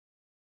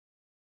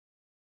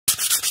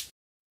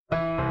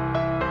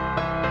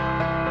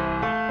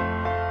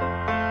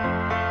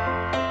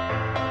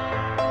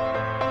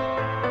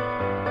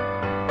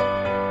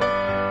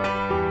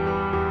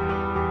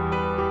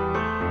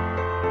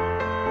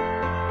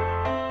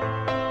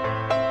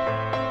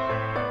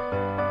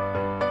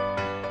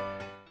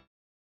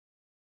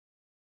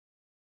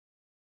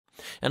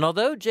And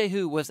although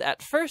Jehu was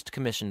at first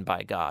commissioned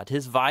by God,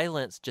 his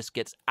violence just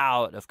gets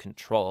out of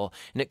control,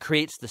 and it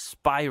creates the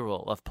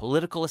spiral of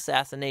political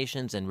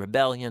assassinations and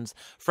rebellions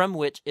from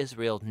which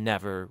Israel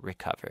never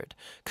recovered.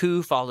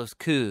 Coup follows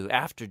coup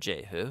after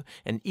Jehu,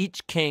 and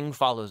each king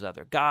follows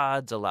other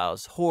gods,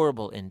 allows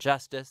horrible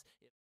injustice.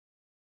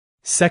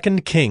 2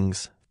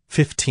 Kings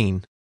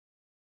 15.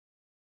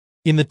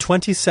 In the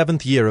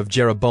 27th year of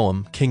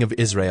Jeroboam, king of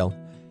Israel,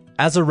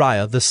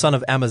 Azariah the son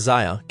of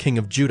Amaziah, king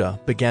of Judah,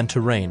 began to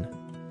reign.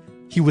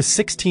 He was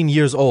 16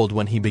 years old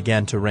when he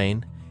began to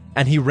reign,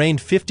 and he reigned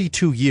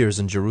 52 years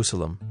in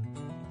Jerusalem.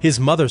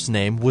 His mother's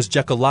name was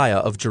Jechaliah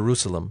of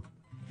Jerusalem.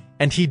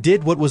 And he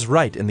did what was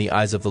right in the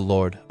eyes of the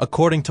Lord,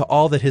 according to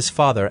all that his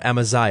father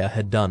Amaziah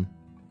had done.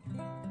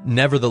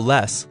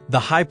 Nevertheless,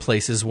 the high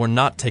places were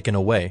not taken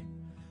away.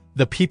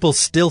 The people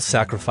still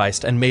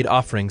sacrificed and made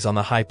offerings on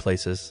the high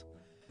places.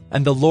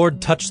 And the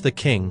Lord touched the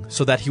king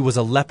so that he was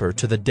a leper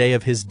to the day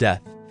of his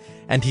death,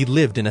 and he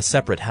lived in a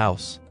separate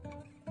house.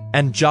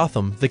 And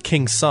Jotham, the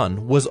king's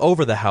son, was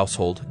over the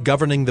household,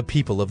 governing the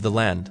people of the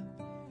land.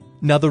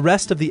 Now the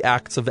rest of the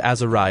acts of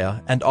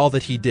Azariah and all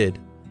that he did,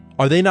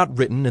 are they not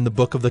written in the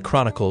book of the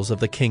Chronicles of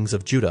the kings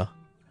of Judah?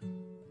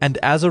 And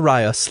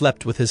Azariah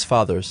slept with his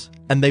fathers,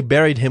 and they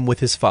buried him with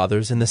his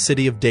fathers in the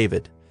city of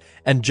David,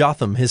 and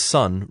Jotham his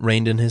son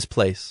reigned in his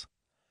place.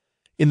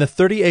 In the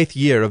 38th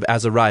year of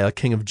Azariah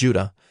king of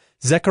Judah,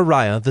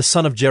 Zechariah the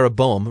son of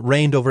Jeroboam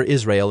reigned over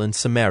Israel in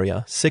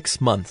Samaria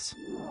 6 months.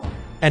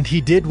 And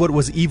he did what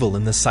was evil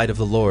in the sight of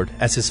the Lord,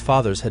 as his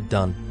fathers had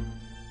done.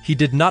 He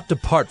did not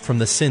depart from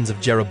the sins of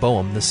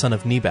Jeroboam the son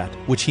of Nebat,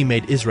 which he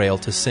made Israel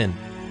to sin.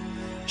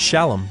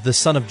 Shallum the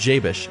son of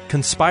Jabesh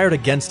conspired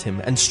against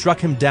him and struck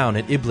him down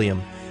at Ibleam,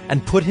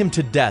 and put him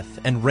to death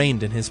and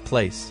reigned in his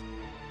place.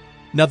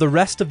 Now the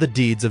rest of the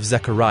deeds of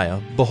Zechariah,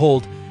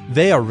 behold,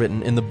 they are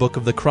written in the book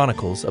of the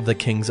Chronicles of the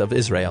kings of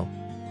Israel.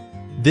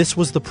 This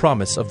was the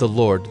promise of the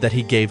Lord that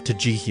he gave to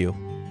Jehu.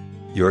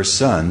 Your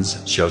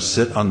sons shall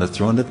sit on the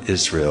throne of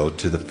Israel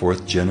to the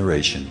 4th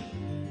generation.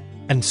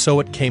 And so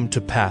it came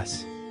to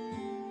pass.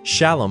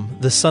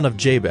 Shallum the son of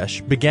Jabesh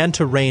began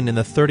to reign in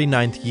the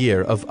 39th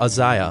year of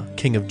Uzziah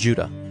king of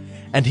Judah,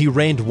 and he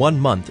reigned 1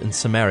 month in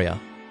Samaria.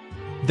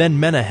 Then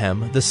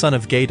Menahem the son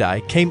of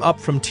Gadai came up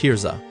from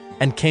Tirzah,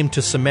 and came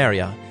to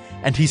Samaria,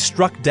 and he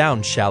struck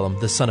down Shallum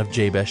the son of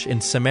Jabesh in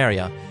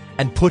Samaria,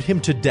 and put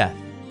him to death,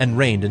 and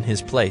reigned in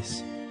his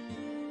place.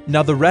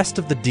 Now the rest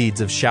of the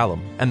deeds of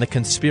Shallum, and the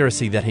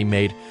conspiracy that he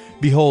made,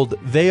 behold,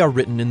 they are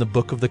written in the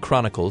book of the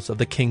Chronicles of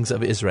the kings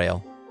of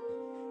Israel.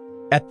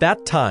 At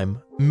that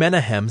time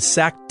Menahem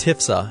sacked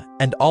Tiphsah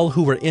and all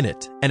who were in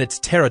it, and its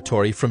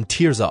territory from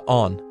Tirzah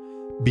on,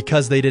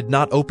 because they did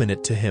not open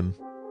it to him.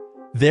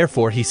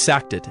 Therefore he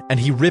sacked it, and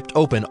he ripped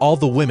open all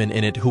the women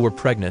in it who were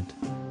pregnant.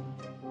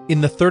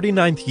 In the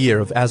 39th year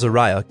of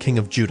Azariah king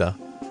of Judah,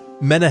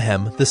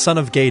 Menahem the son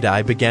of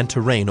Gadai began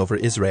to reign over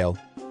Israel,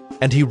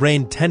 and he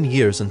reigned 10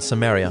 years in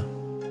Samaria.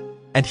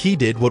 And he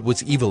did what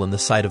was evil in the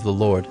sight of the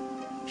Lord.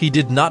 He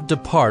did not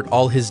depart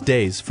all his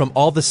days from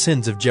all the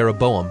sins of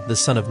Jeroboam the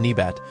son of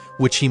Nebat,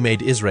 which he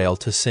made Israel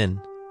to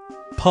sin.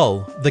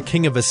 Pul, the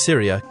king of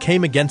Assyria,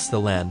 came against the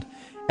land,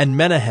 and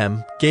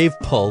Menahem gave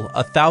Pul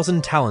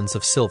 1,000 talents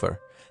of silver,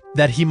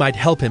 that he might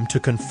help him to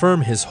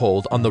confirm his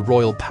hold on the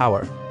royal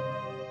power.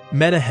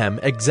 Menahem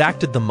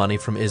exacted the money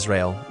from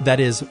Israel, that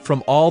is,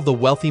 from all the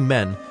wealthy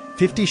men,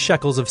 50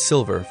 shekels of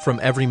silver from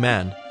every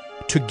man,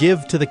 to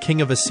give to the king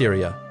of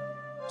Assyria.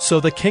 So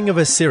the king of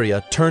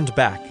Assyria turned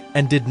back,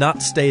 and did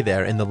not stay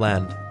there in the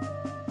land.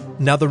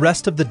 Now the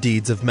rest of the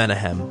deeds of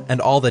Menahem, and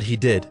all that he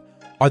did,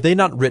 are they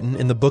not written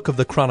in the book of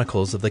the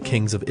Chronicles of the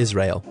kings of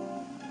Israel?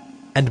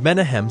 And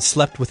Menahem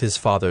slept with his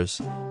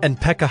fathers, and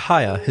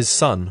Pekahiah his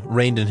son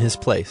reigned in his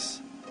place.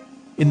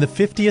 In the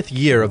 50th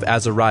year of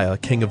Azariah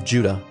king of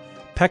Judah,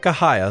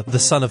 Pekahiah the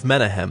son of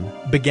Menahem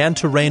began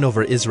to reign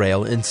over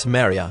Israel in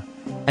Samaria,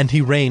 and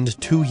he reigned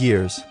 2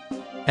 years.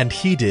 And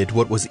he did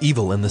what was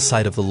evil in the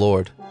sight of the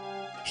Lord.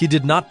 He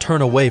did not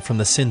turn away from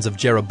the sins of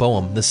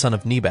Jeroboam the son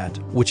of Nebat,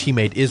 which he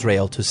made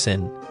Israel to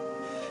sin.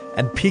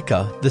 And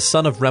Pekah the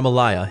son of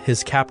Remaliah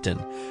his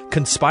captain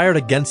conspired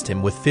against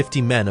him with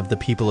 50 men of the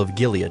people of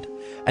Gilead,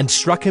 and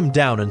struck him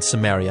down in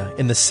Samaria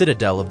in the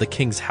citadel of the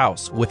king's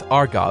house with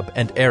Argob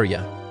and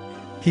Ariah.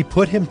 He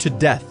put him to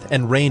death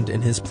and reigned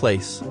in his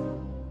place.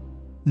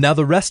 Now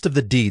the rest of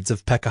the deeds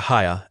of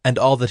Pekahiah, and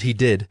all that he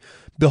did,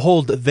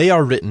 behold, they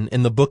are written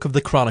in the book of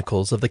the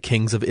Chronicles of the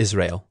kings of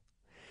Israel.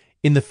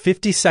 In the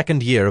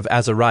 52nd year of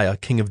Azariah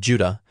king of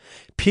Judah,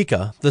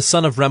 Pekah the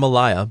son of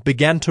Remaliah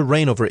began to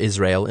reign over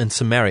Israel in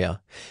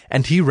Samaria,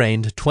 and he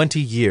reigned 20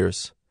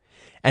 years.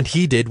 And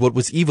he did what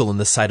was evil in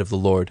the sight of the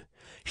Lord.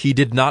 He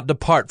did not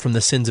depart from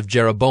the sins of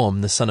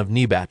Jeroboam the son of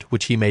Nebat,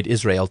 which he made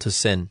Israel to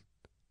sin.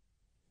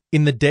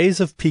 In the days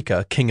of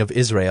Pekah king of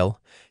Israel,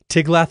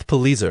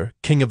 Tiglath-Pileser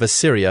king of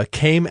Assyria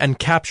came and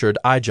captured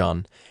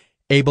Ijon,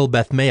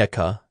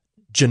 Abel-Beth-Maacah,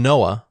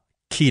 Genoa,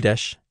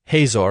 Kedesh,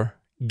 Hazor,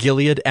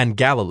 Gilead, and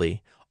Galilee,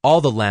 all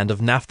the land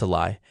of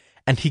Naphtali,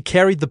 and he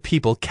carried the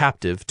people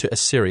captive to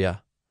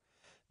Assyria.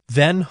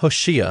 Then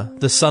Hoshea,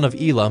 the son of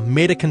Elah,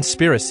 made a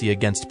conspiracy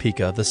against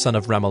Pekah, the son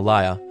of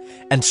Remaliah,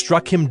 and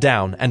struck him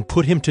down and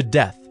put him to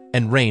death,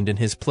 and reigned in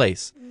his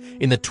place,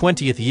 in the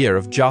 20th year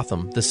of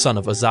Jotham, the son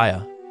of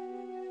Uzziah.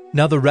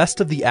 Now the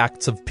rest of the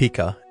acts of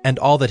Pekah, and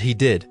all that he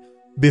did,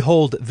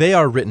 behold, they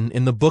are written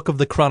in the book of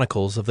the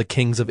Chronicles of the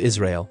kings of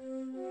Israel.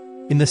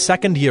 In the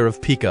 2nd year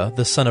of Pekah,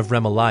 the son of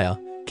Remaliah,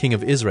 king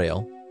of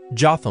Israel,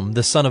 Jotham,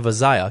 the son of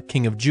Uzziah,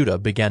 king of Judah,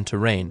 began to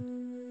reign.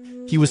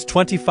 He was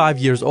 25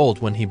 years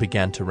old when he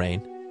began to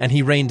reign, and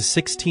he reigned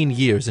 16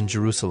 years in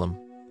Jerusalem.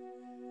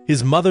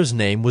 His mother's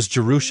name was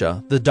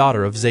Jerusha, the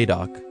daughter of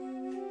Zadok.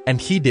 And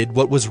he did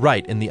what was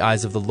right in the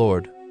eyes of the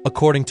Lord,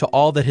 according to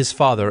all that his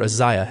father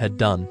Uzziah had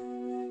done.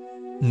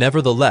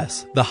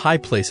 Nevertheless, the high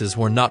places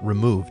were not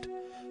removed.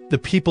 The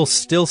people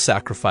still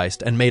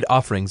sacrificed and made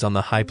offerings on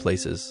the high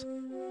places.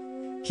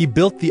 He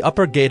built the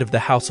upper gate of the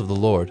house of the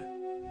Lord.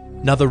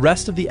 Now the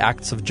rest of the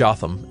acts of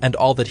Jotham, and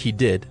all that he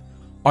did,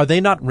 are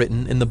they not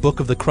written in the book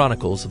of the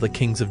Chronicles of the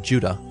kings of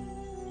Judah?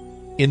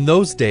 In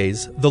those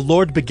days the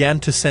Lord began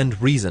to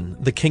send Rezin,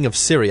 the king of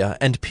Syria,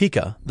 and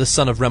Pekah, the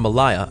son of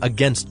Remaliah,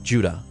 against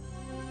Judah.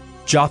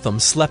 Jotham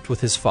slept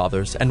with his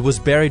fathers, and was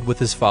buried with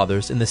his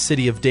fathers in the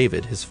city of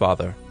David his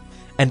father.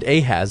 And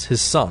Ahaz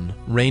his son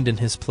reigned in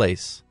his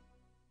place.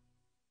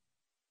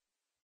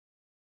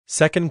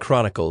 2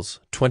 Chronicles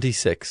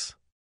 26.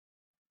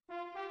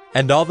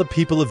 And all the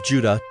people of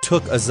Judah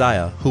took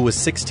Uzziah, who was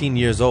 16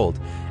 years old,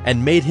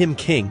 and made him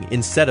king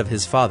instead of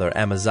his father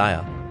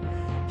Amaziah.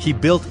 He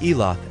built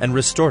Eloth and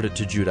restored it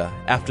to Judah,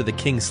 after the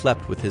king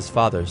slept with his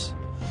fathers.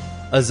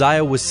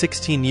 Uzziah was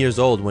 16 years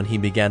old when he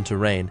began to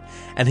reign,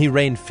 and he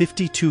reigned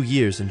 52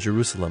 years in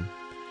Jerusalem.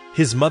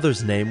 His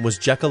mother's name was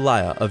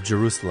Jechaliah of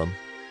Jerusalem.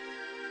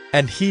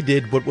 And he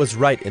did what was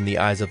right in the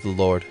eyes of the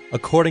Lord,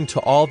 according to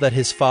all that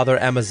his father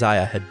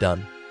Amaziah had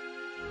done.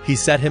 He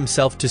set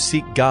himself to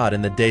seek God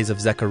in the days of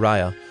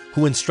Zechariah,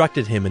 who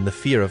instructed him in the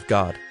fear of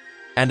God.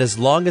 And as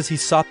long as he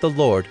sought the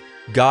Lord,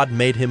 God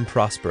made him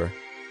prosper.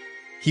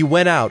 He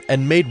went out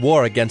and made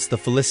war against the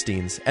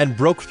Philistines, and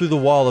broke through the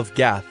wall of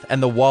Gath,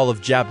 and the wall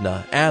of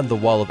Jabneh, and the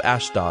wall of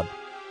Ashdod.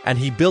 And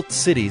he built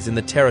cities in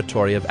the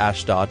territory of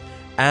Ashdod,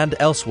 and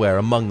elsewhere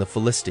among the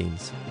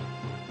Philistines.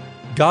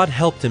 God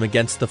helped him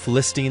against the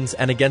Philistines,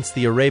 and against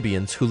the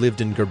Arabians who lived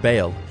in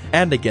Gerbaal,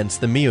 and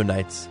against the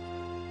Meunites.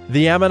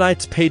 The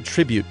Ammonites paid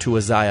tribute to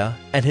Uzziah,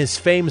 and his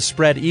fame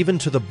spread even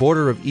to the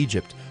border of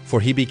Egypt,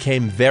 for he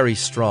became very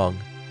strong.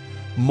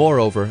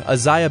 Moreover,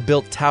 Uzziah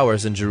built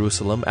towers in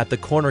Jerusalem at the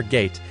corner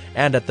gate,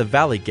 and at the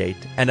valley gate,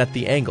 and at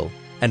the angle,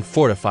 and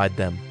fortified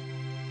them.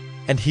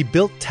 And he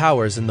built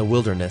towers in the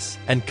wilderness,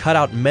 and cut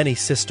out many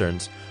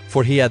cisterns,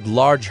 for he had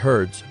large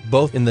herds,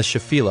 both in the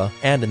Shephelah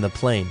and in the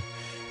plain.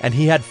 And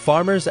he had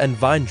farmers and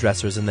vine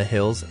dressers in the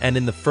hills and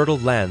in the fertile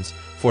lands,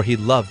 for he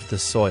loved the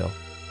soil.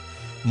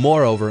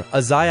 Moreover,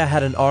 Uzziah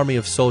had an army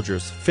of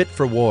soldiers, fit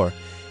for war,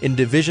 in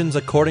divisions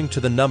according to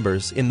the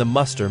numbers, in the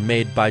muster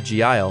made by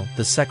Jeiel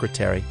the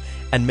secretary,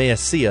 and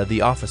Maaseiah the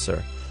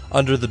officer,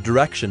 under the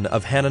direction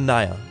of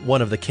Hananiah,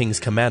 one of the king's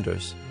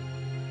commanders.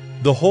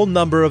 The whole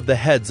number of the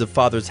heads of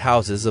fathers'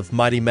 houses of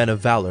mighty men of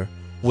valor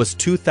was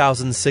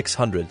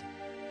 2,600.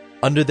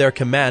 Under their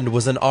command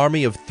was an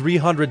army of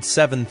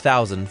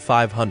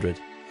 307,500,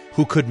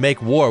 who could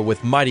make war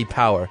with mighty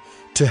power,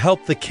 to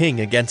help the king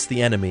against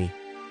the enemy.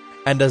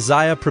 And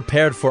Uzziah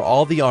prepared for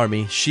all the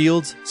army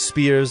shields,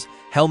 spears,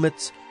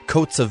 helmets,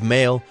 coats of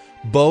mail,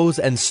 bows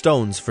and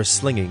stones for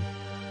slinging.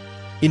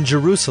 In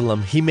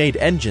Jerusalem he made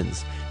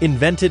engines,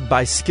 invented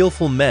by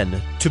skillful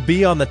men, to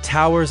be on the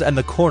towers and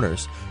the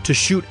corners, to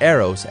shoot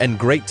arrows and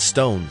great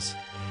stones.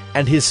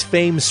 And his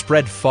fame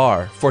spread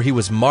far, for he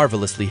was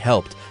marvelously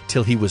helped,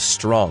 till he was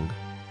strong.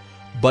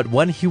 But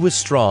when he was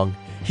strong,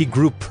 he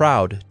grew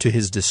proud to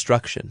his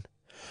destruction.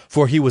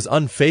 For he was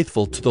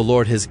unfaithful to the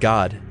Lord his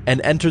God, and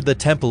entered the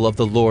temple of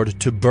the Lord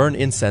to burn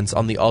incense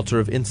on the altar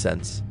of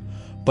incense.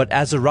 But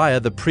Azariah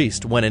the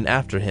priest went in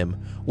after him,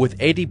 with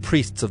 80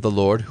 priests of the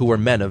Lord who were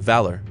men of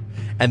valor.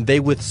 And they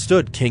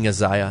withstood King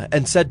Uzziah,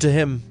 and said to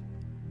him,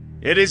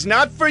 "It is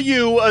not for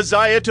you,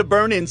 Uzziah, to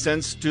burn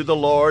incense to the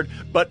Lord,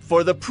 but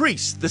for the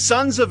priests, the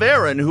sons of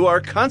Aaron, who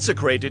are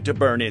consecrated to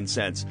burn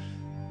incense.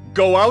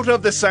 Go out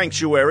of the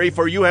sanctuary,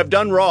 for you have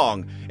done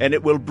wrong, and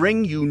it will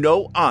bring you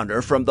no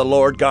honor from the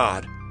Lord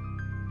God."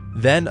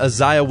 Then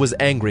Uzziah was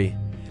angry.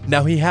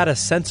 Now he had a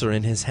censer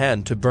in his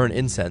hand to burn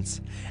incense,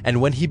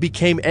 and when he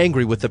became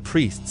angry with the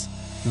priests,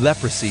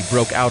 leprosy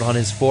broke out on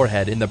his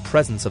forehead in the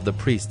presence of the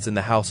priests in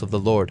the house of the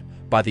Lord,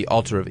 by the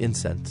altar of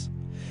incense.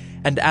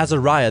 And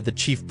Azariah the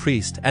chief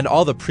priest and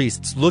all the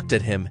priests looked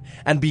at him,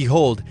 and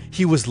behold,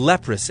 he was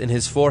leprous in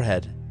his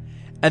forehead.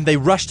 And they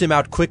rushed him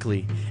out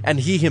quickly, and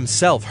he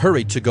himself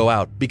hurried to go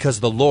out, because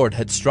the Lord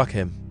had struck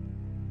him.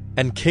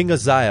 And King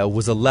Uzziah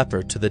was a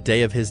leper to the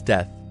day of his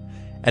death,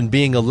 and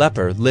being a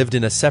leper lived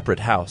in a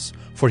separate house,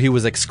 for he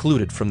was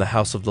excluded from the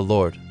house of the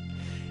Lord.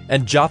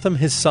 And Jotham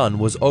his son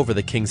was over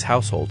the king's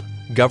household,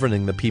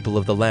 governing the people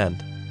of the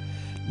land.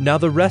 Now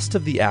the rest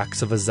of the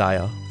acts of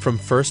Uzziah, from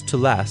first to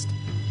last,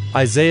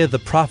 Isaiah the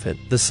prophet,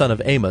 the son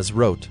of Amoz,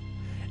 wrote.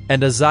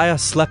 And Uzziah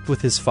slept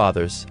with his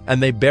fathers,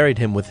 and they buried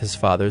him with his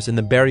fathers in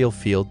the burial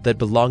field that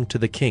belonged to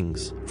the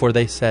kings, for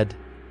they said,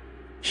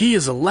 He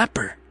is a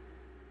leper.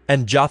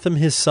 And Jotham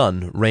his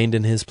son reigned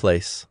in his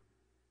place.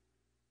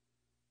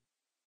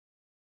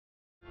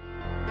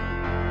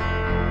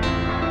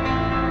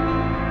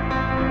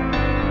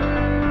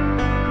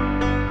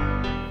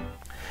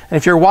 And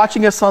if you're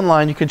watching us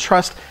online, you can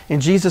trust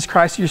in Jesus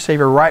Christ, your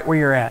Savior, right where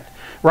you're at,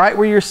 right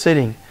where you're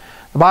sitting.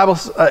 The Bible,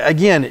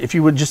 again, if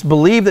you would just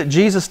believe that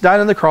Jesus died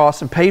on the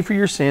cross and paid for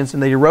your sins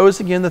and that He rose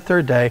again the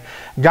third day,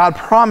 God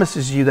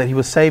promises you that He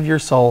will save your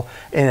soul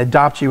and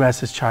adopt you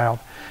as His child.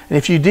 And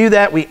if you do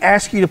that, we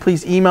ask you to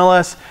please email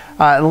us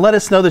and let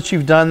us know that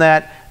you've done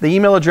that. The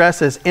email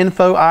address is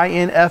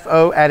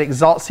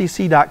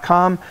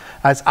info@exaltcc.com.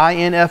 That's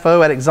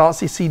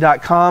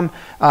info@exaltcc.com.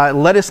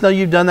 Let us know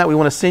you've done that. We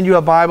want to send you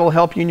a Bible,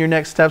 help you in your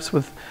next steps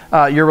with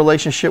your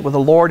relationship with the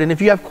Lord. And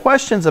if you have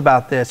questions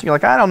about this, you're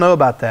like, I don't know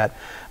about that,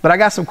 but I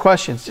got some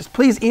questions. Just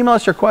please email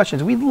us your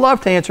questions. We'd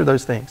love to answer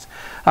those things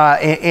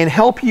and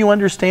help you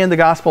understand the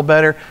gospel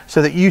better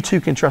so that you too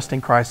can trust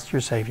in Christ,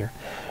 your Savior.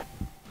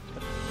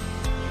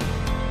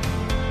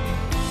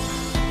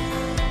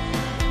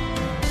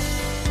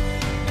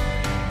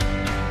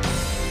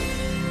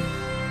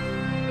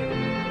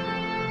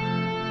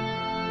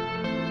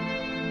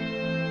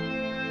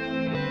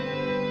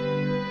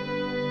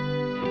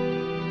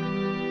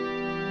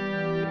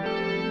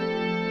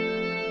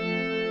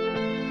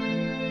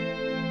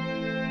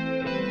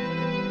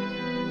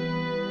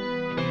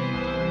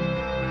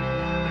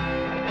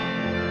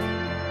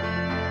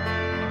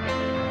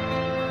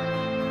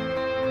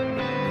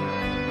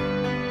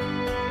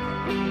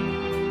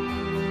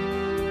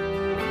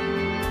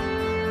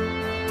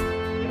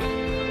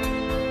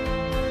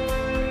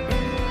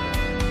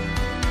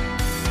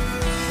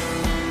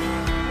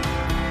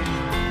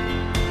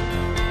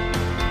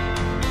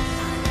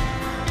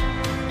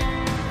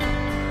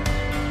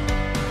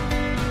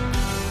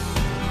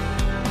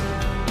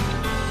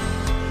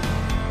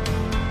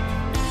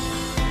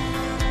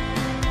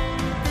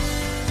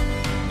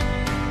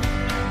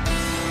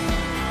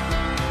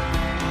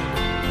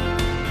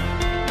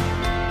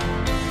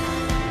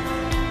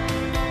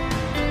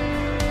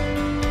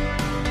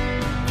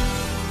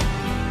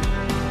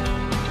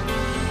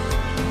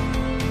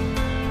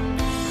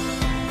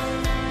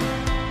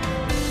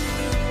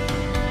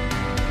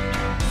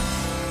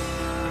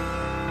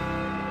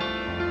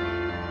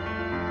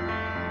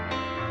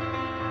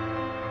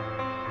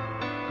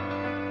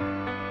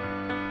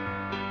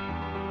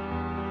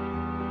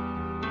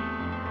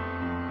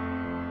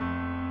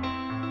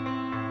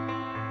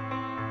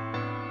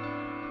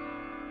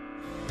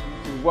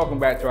 Welcome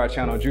back to our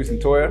channel, Juice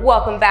and Toya.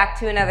 Welcome back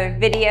to another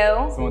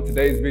video. So in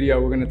today's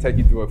video, we're going to take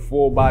you through a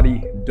full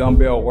body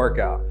dumbbell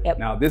workout. Yep.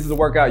 Now this is a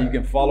workout you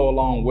can follow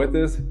along with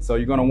us. So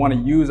you're going to want to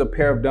use a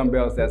pair of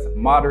dumbbells that's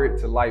moderate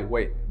to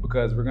lightweight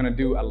because we're going to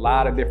do a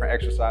lot of different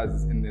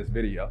exercises in this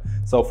video.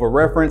 So for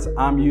reference,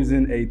 I'm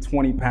using a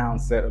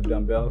 20-pound set of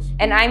dumbbells.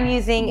 And I'm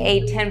using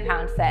a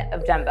 10-pound set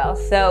of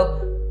dumbbells.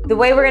 So the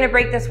way we're gonna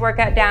break this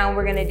workout down,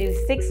 we're gonna do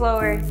 6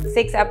 lower,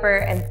 6 upper,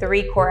 and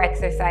 3 core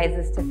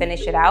exercises to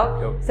finish it out.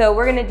 Yep. So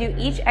we're gonna do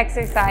each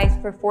exercise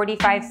for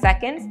 45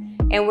 seconds,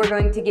 and we're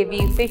going to give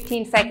you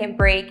 15-second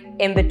break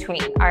in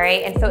between, all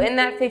right? And so in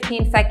that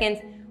 15 seconds,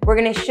 we're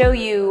gonna show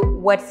you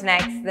what's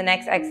next, the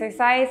next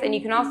exercise, and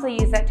you can also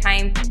use that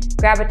time,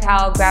 grab a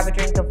towel, grab a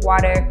drink of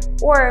water,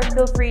 or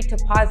feel free to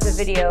pause the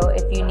video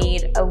if you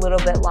need a little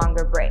bit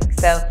longer break.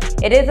 So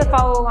it is a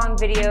follow along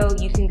video.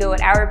 You can go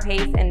at our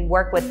pace and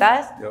work with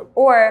us,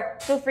 or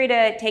feel free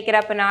to take it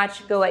up a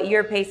notch, go at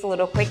your pace a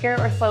little quicker,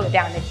 or slow it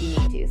down if you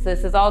need to. So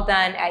this is all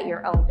done at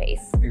your own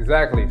pace.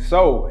 Exactly.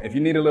 So if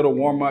you need a little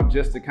warm up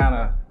just to kind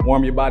of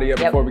warm your body up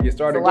before we get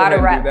started, go ahead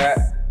and do that.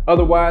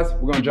 Otherwise,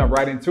 we're gonna jump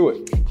right into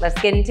it. Let's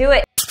get into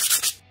it.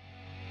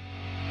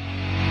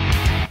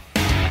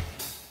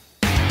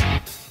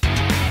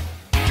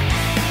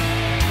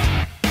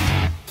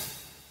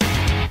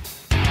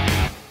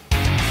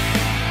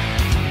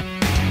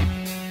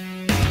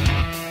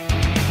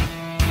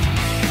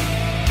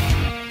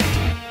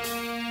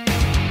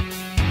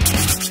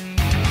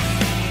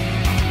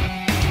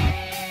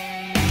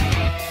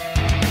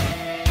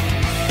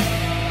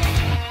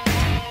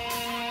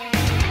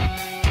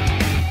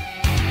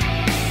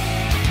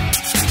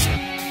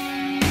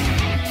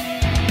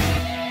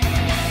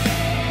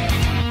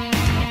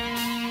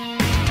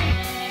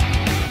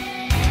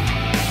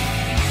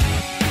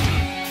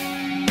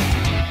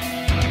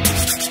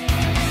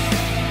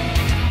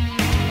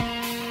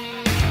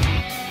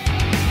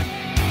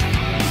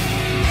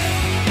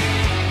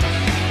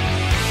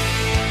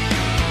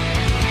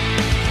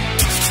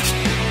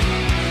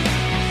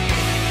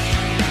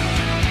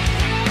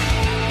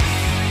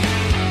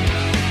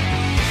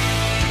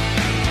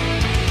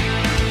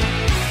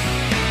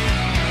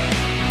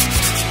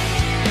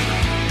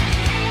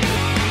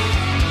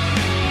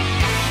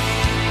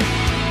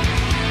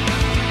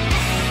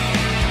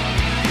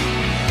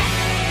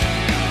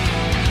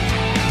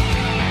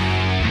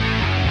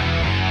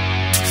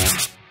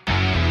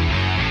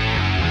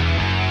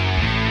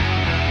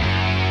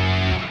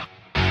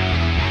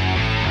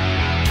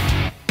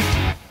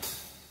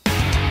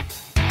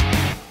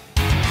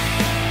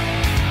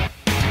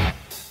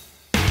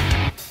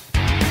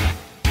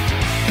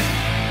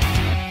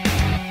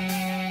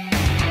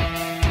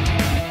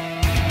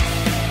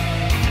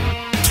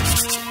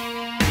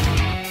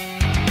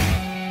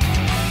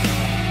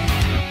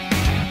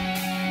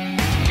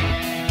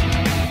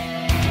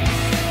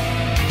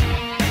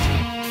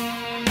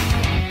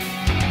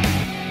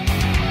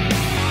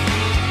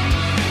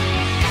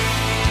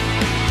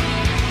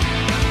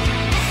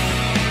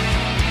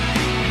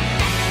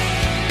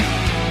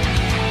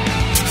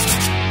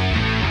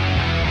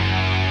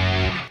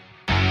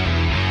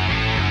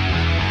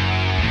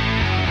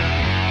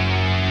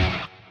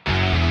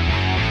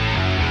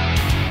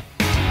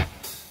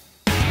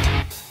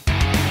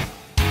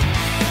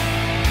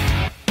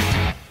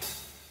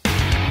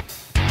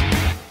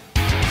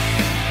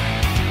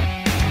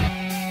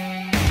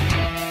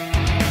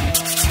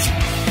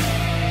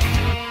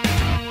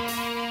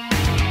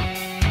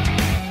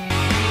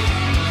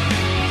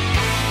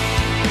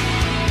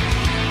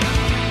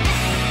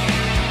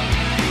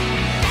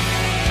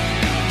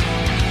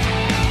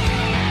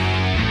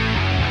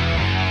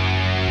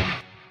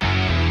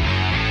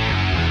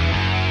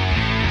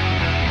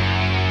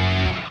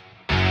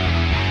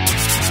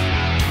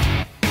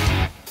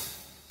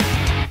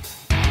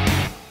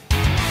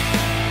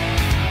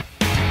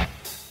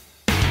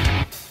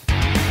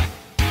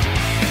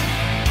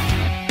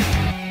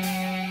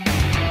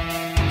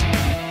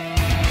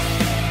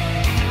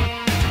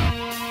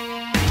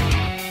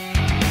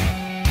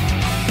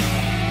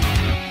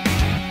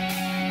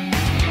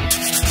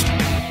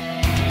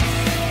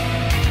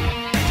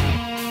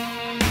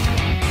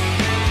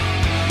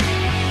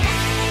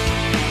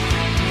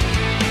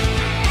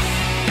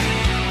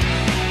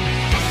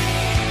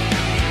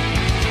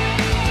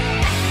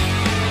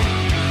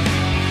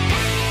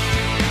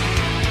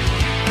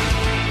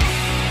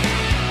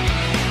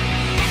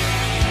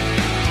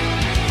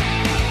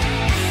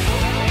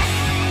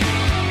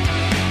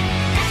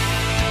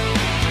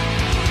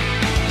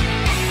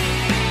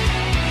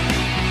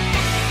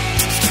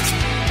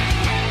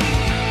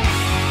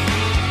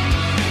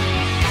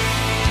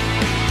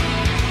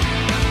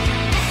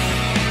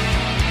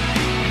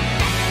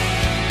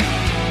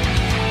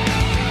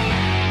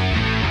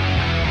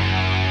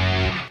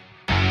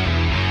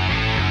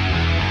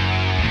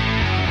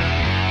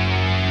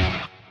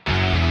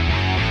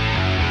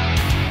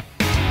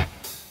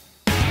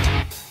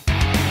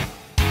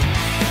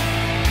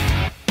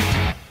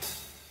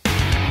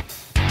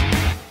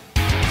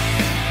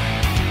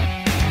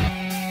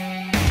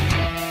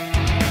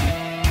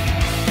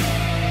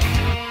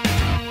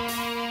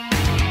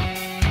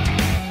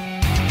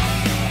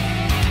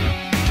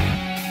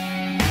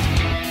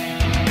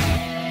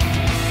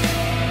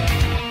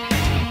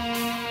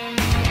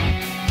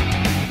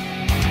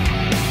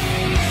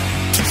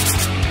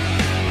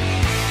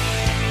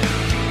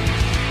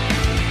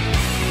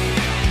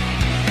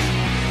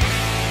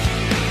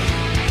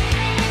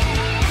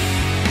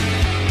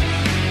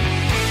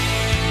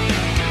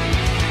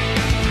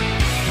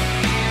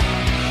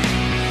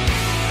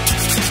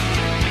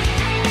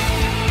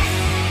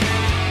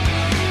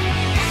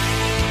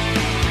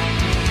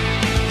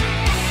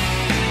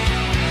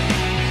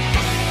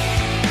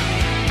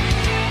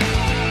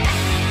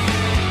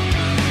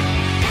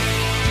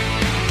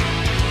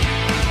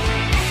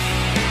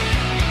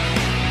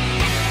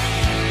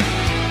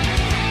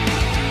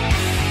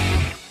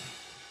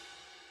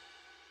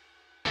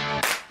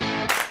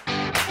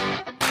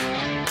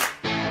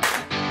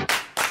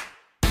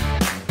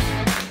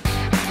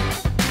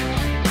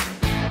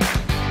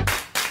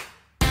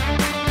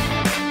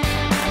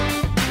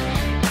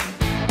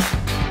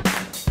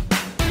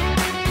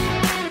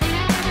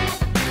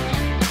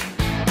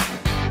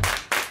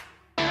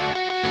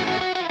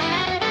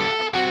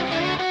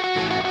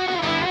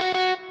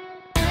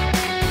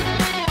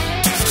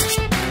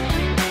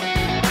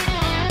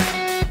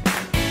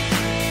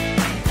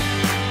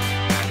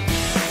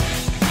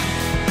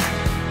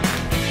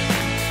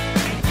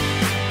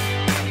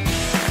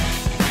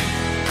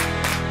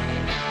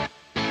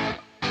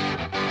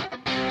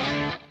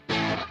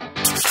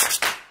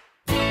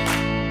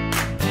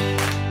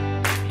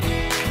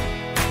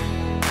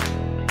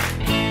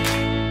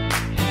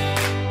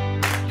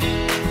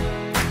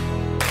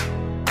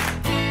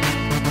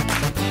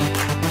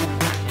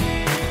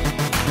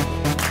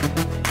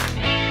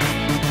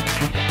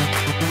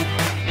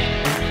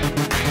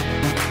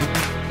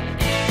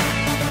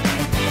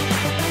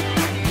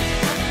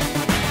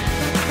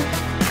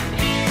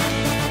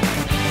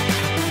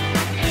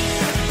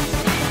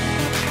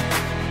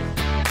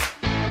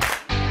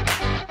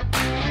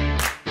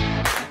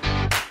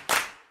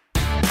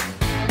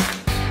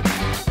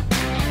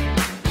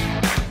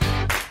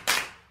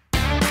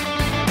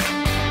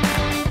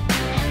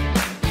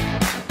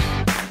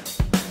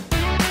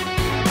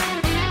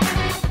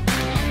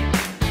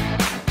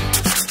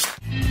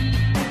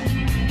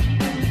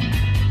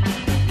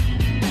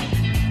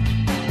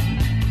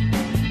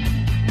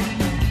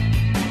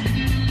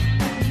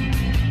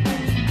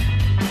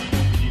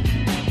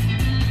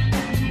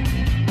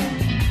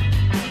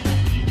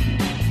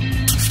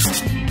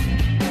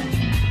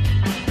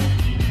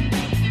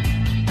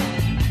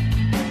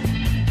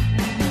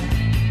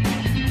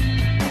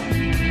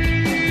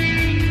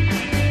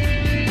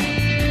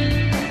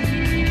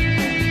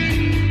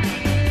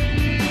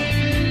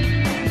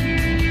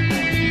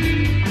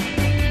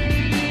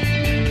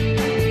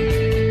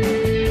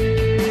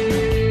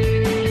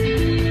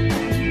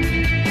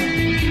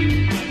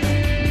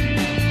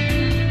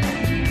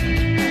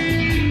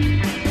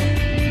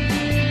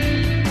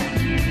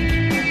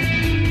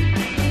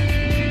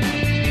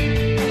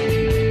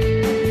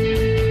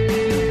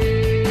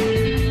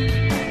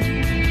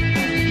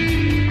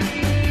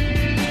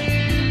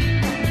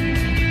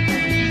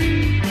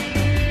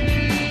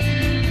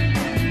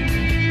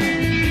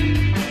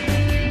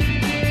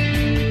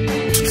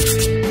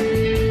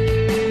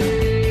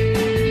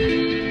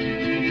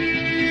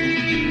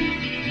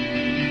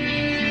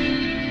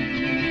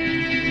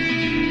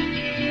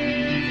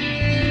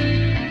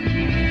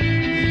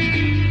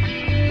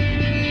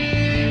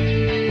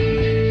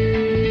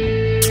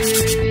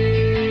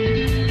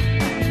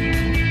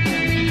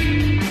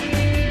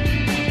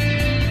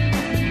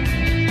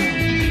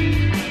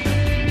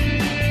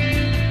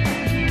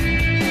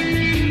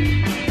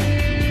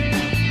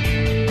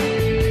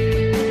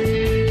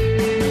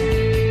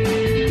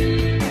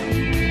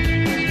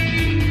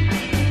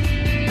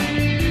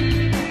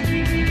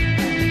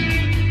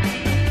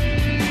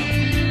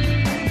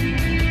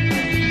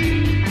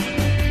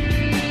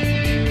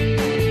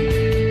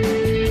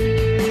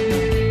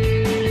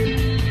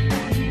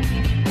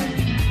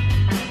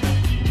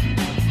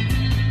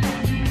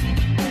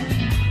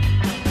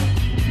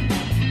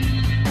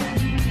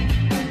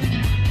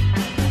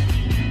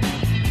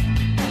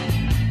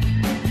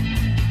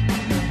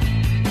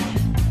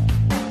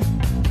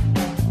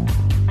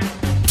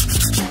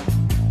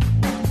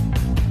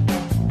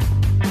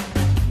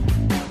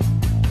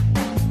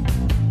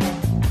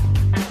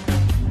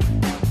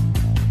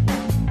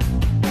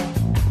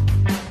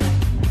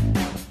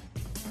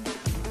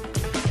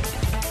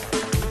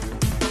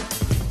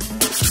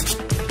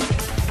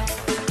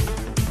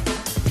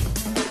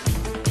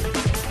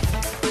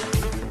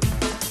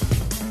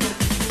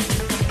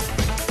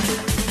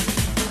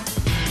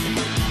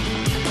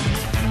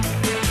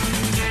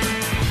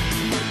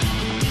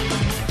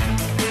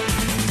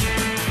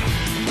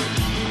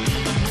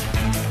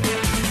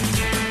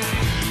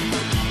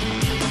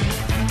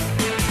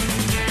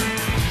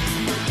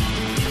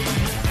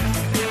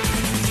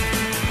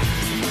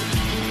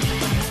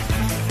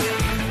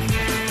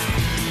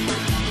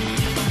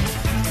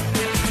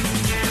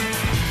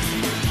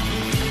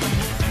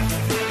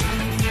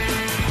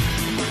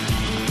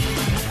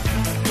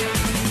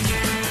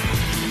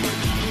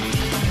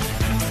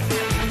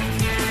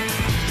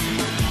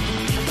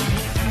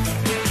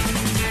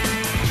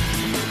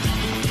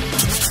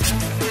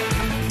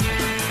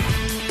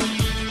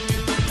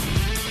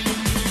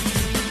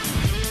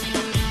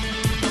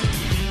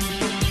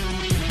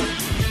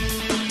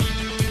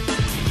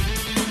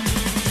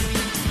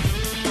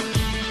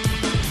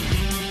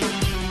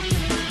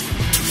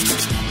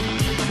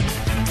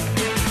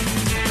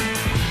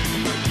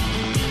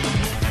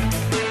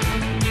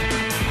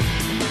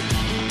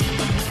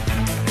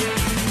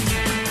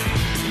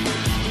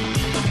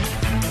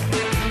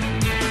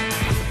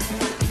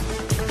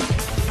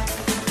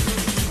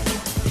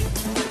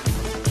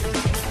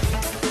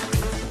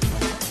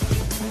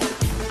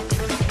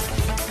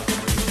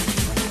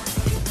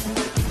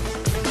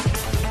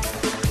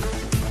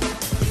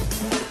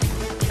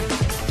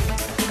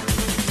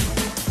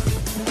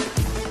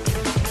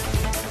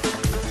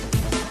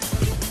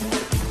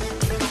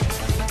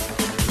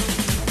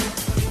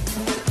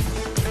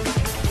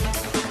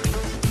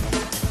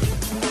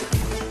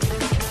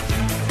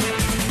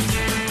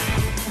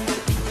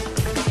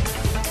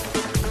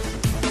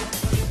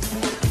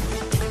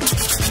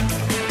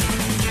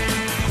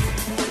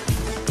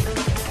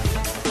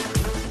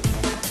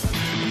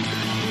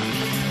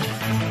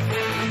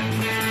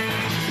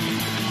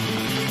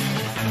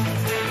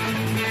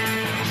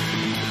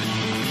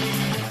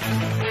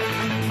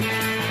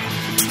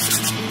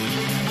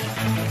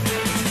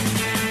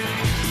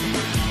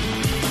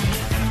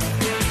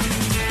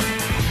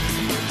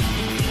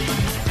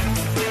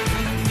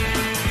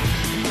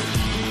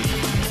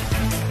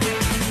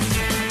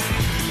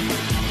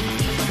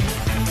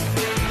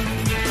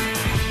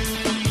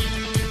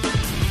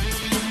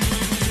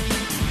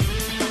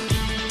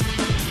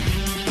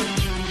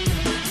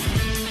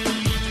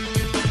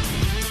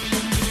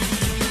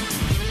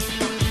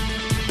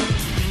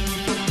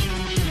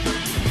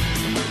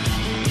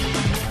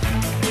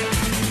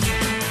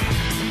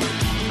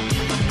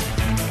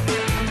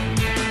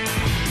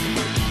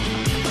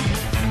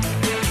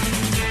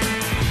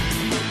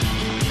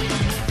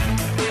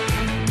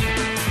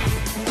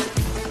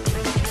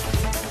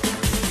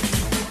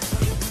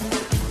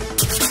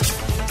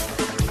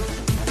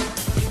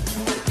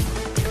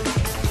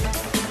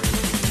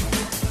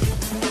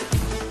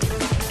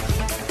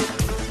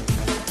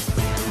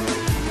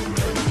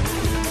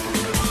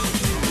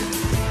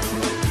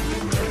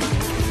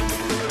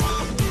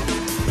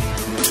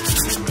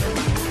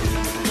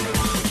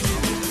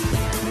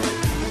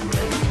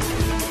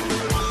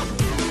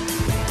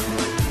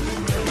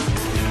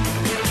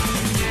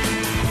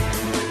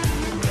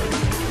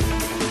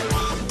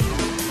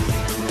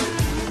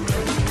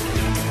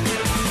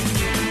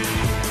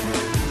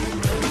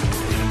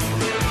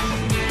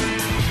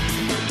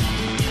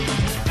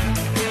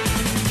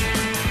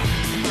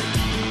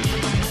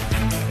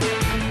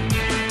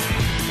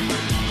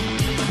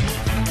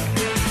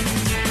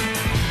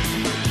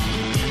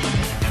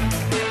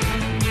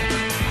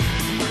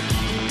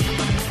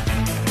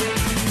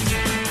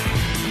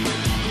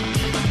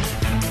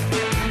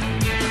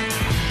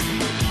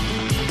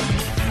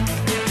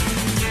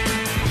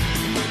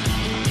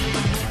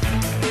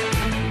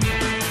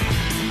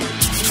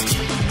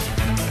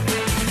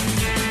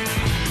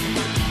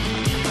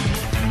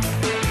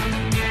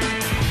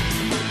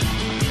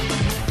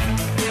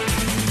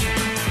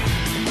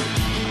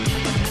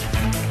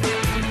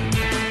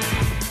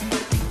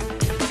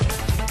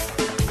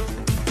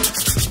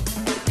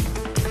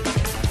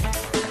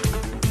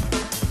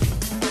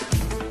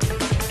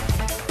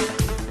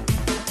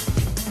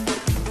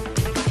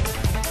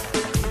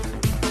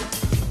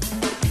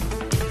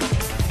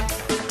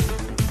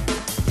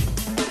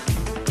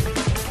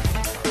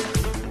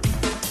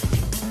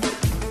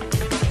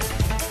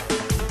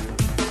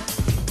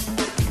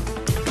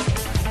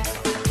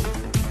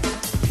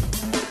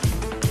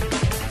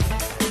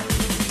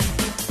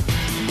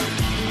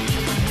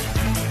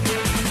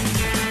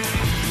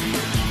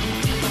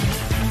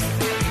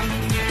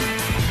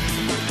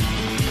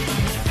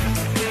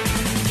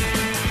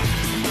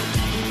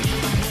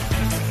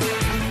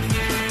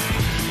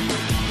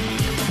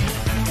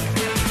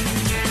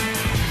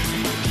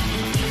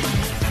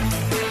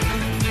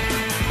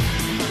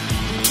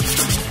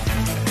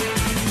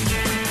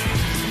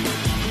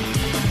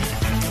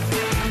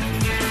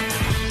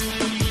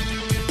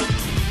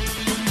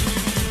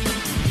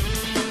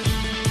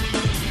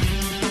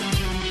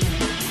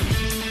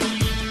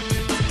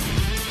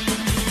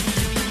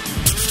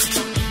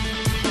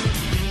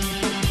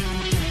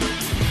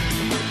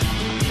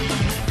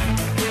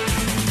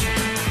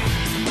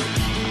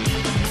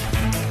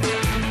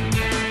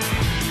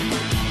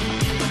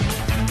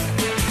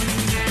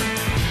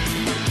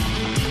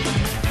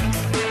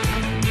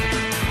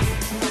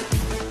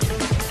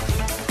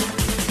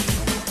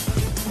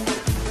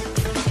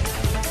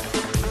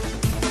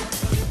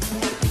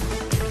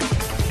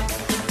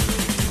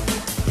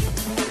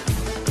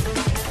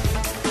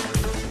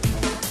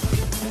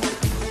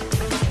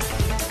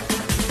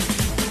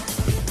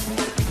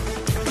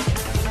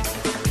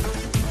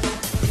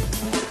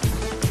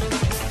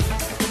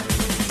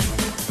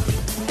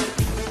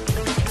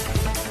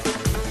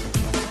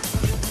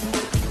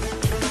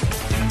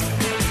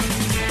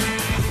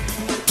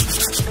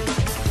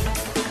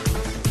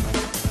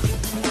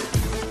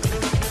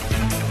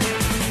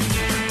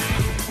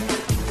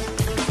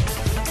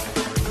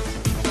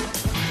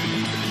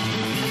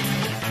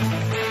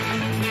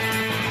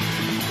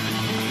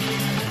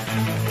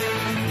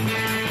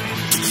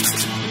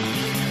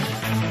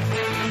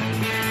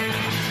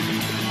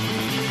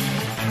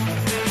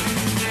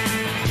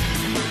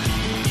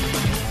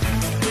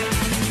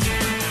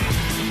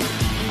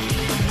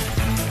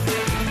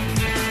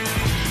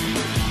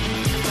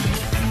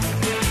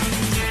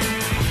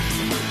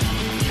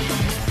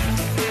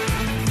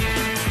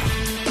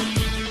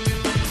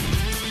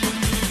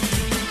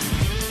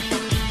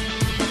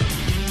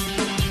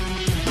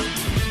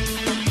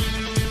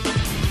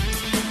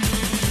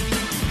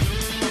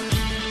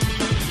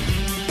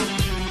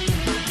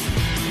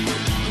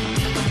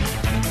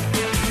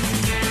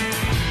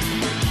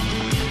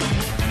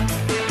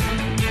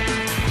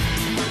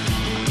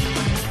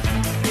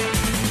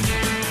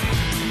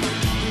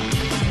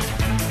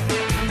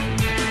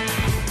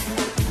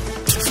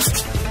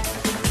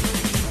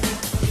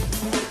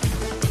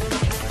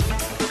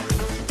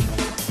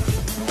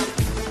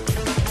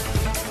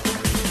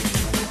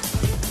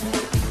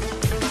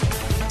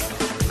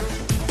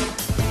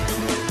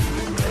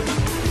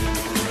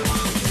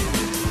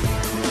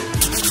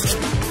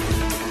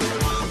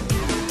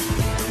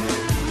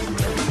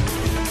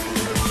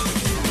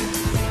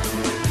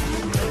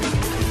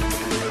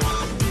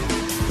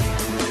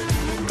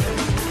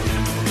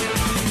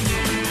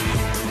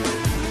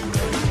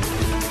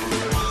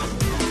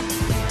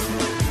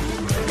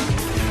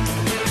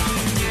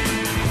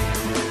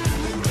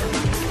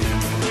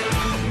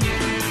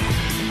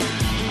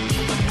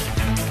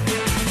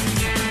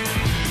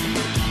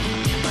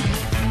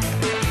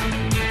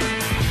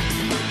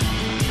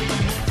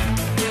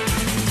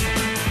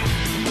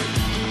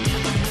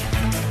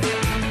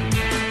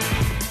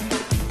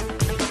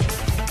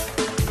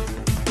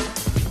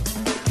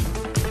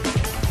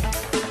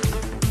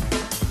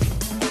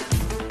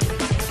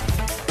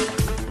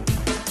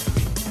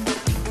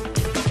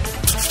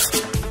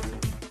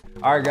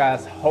 All right,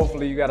 guys,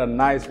 hopefully you got a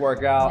nice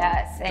workout.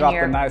 Yes, and dropped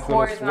your a nice little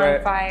core is sweat.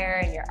 on fire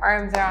and your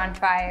arms are on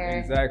fire.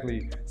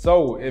 Exactly.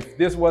 So if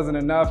this wasn't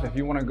enough, if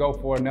you want to go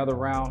for another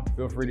round,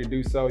 feel free to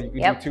do so. You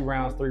can do 2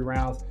 rounds, 3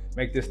 rounds,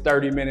 make this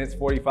 30 minutes,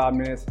 45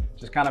 minutes,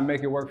 just kind of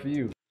make it work for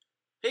you.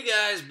 Hey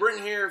guys,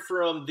 Brent here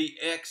from the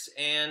X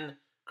and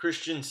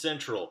Christian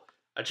Central.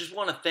 I just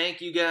want to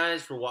thank you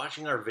guys for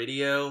watching our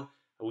video.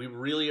 We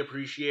really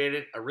appreciate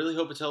it. I really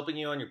hope it's helping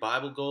you on your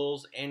Bible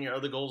goals and your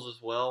other goals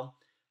as well.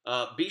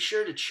 Be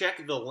sure to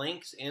check the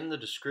links in the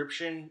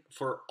description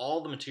for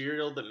all the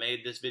material that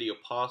made this video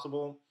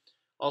possible.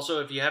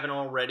 Also, if you haven't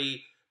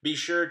already, be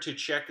sure to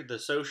check the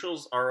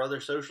socials, our other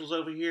socials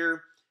over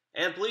here,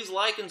 and please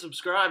like and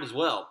subscribe as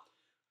well.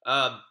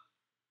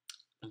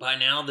 By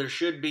now, there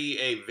should be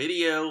a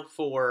video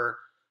for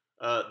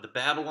the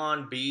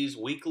Babylon Bees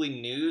weekly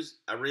news.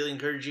 I really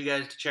encourage you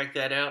guys to check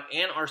that out,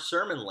 and our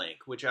sermon link,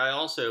 which I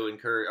also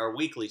encourage, our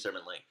weekly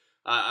sermon link.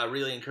 I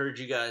really encourage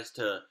you guys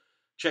to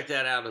check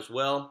that out as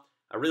well.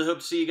 I really hope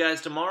to see you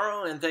guys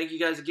tomorrow, and thank you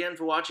guys again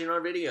for watching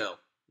our video.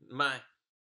 Bye.